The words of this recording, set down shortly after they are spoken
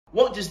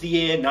What does the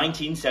year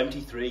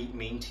 1973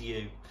 mean to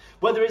you?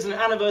 Whether it's an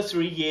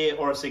anniversary year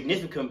or a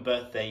significant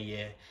birthday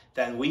year,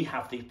 then we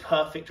have the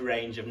perfect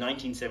range of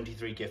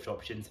 1973 gift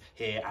options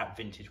here at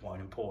Vintage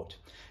Wine & Port.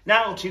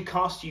 Now, to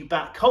cast you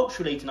back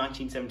culturally to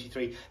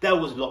 1973, there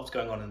was lots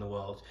going on in the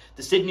world.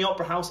 The Sydney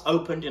Opera House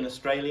opened in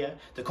Australia,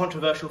 the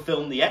controversial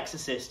film The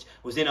Exorcist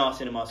was in our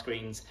cinema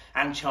screens,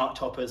 and chart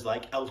toppers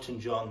like Elton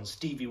John,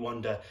 Stevie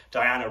Wonder,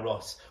 Diana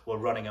Ross were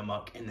running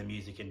amok in the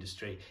music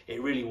industry.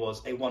 It really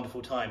was a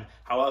wonderful time.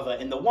 However,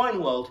 in the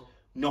wine world,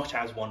 not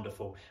as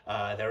wonderful.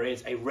 There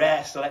is a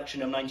rare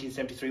selection of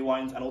 1973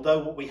 wines, and although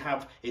what we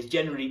have is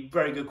generally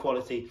very good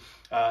quality,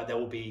 there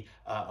will be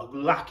a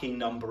lacking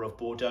number of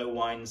Bordeaux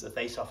wines as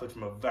they suffered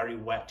from a very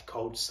wet,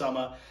 cold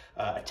summer.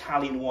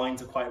 Italian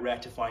wines are quite rare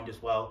to find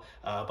as well,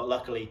 but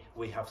luckily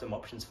we have some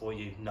options for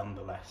you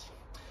nonetheless.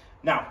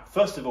 Now,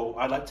 first of all,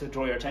 I'd like to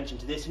draw your attention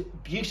to this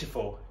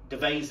beautiful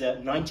Devesa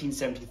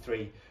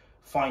 1973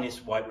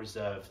 Finest White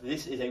Reserve.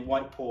 This is a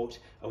white port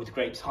with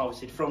grapes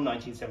harvested from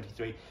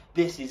 1973.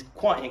 This is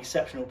quite an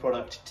exceptional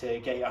product to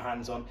get your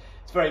hands on.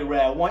 It's very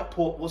rare. White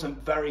port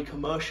wasn't very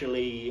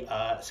commercially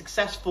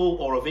successful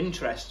or of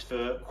interest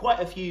for quite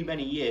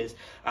many years,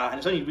 and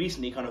it's only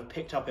recently kind of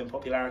picked up in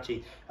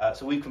popularity.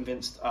 So we've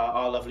convinced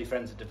our lovely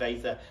friends at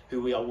Devesa,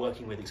 who we are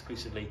working with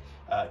exclusively,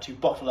 to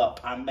bottle up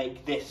and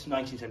make this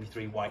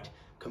 1973 white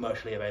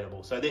commercially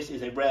available. So this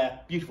is a rare,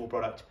 beautiful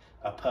product,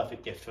 a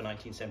perfect gift for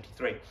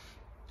 1973.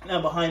 Now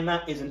behind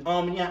that is an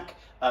Armagnac.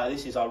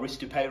 This is our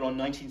Risque du Peyron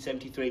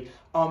 1973.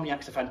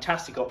 Armagnac's a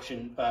fantastic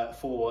option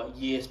for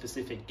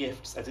year-specific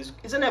gifts, as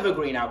it's an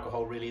evergreen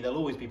alcohol really. They'll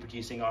always be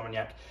producing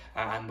Armagnac,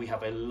 and we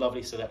have a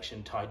lovely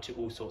selection tied to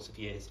all sorts of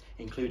years,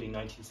 including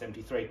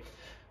 1973.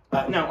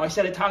 Now, I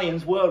said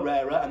Italians were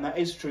rarer, and that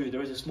is true.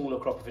 There is a smaller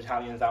crop of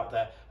Italians out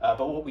there,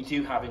 but what we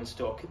do have in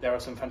stock, there are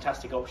some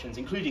fantastic options,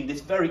 including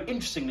this very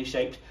interestingly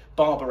shaped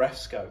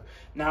Barbaresco.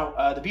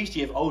 Now, the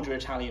beauty of older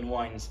Italian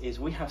wines is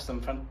we have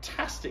some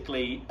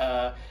fantastically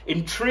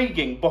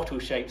intriguing bottle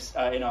shapes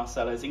in our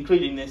cellars,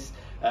 including this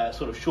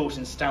sort of short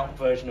and stout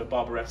version of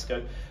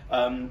Barbaresco.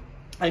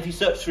 And if you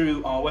search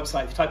through our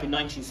website, if you type in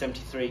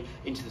 1973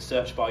 into the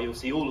search bar, you'll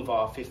see all of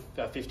our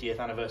 50th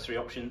anniversary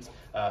options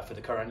for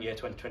the current year,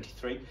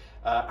 2023,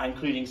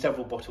 including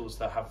several bottles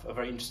that have a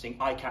very interesting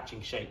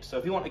eye-catching shape. So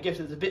if you want a gift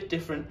that's a bit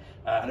different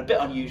and a bit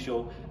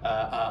unusual,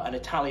 an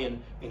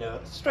Italian in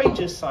a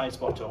stranger sized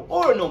bottle,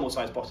 or a normal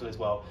sized bottle as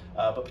well,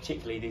 but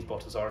particularly these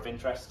bottles are of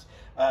interest.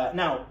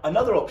 Now,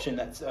 another option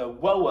that's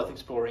well worth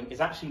exploring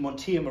is actually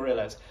Montilla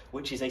Moriles,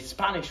 which is a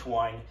Spanish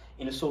wine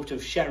in a sort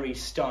of sherry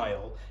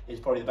style, is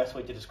probably the best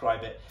way to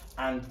describe it.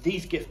 And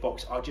these gift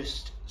boxes are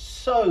just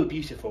so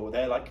beautiful.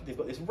 They've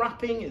got this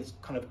wrapping, it's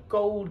kind of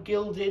gold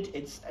gilded,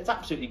 it's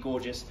absolutely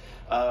gorgeous.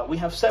 We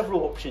have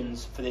several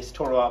options for this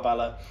Toro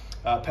Arbala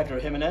Pedro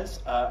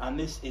Jimenez, and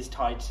this is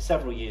tied to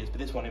several years, but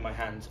this one in my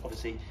hands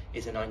obviously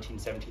is a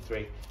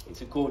 1973.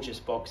 It's a gorgeous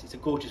box, it's a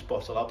gorgeous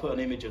bottle. I'll put an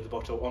image of the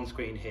bottle on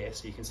screen here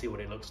so you can see what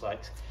it looks like.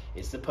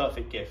 It's the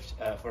perfect gift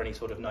for any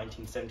sort of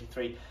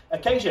 1973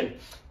 occasion.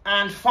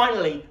 And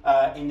finally,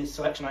 in this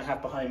selection I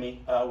have behind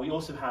me, we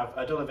also have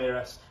a De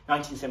Oliveira's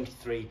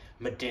 1973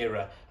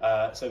 Madeira.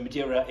 So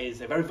Madeira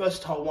is a very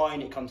versatile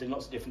wine. It comes in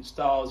lots of different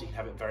styles. You can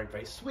have it very,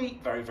 very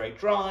sweet, very, very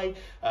dry,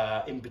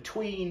 in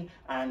between,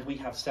 and we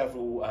have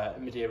several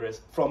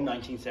Madeiras from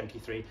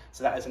 1973,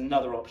 so that is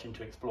another option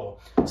to explore.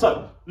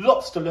 So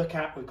lots to look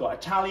at. We've got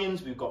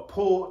Italians, we've got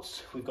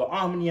ports, we've got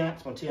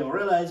Armagnacs, Montilla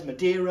Moriles,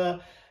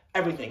 Madeira,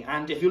 everything.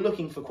 And if you're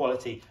looking for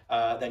quality,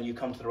 then you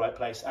come to the right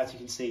place. As you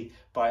can see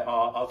by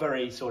our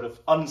very sort of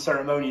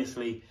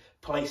unceremoniously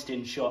placed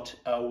in shot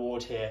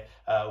award here,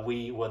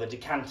 we were the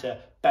Decanter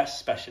Best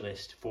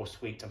Specialist for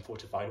Sweet and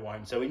Fortified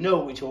Wine. So we know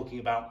what we're talking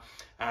about,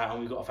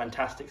 and we've got a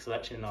fantastic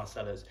selection in our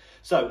cellars.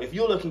 So if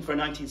you're looking for a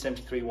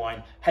 1973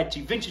 wine, head to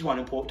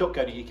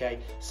vintagewineandport.co.uk,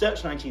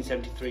 search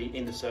 1973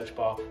 in the search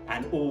bar,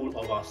 and all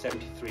of our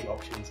 73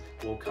 options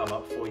will come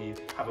up for you.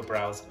 Have a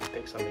browse and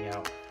pick something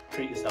out.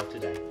 Treat yourself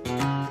today.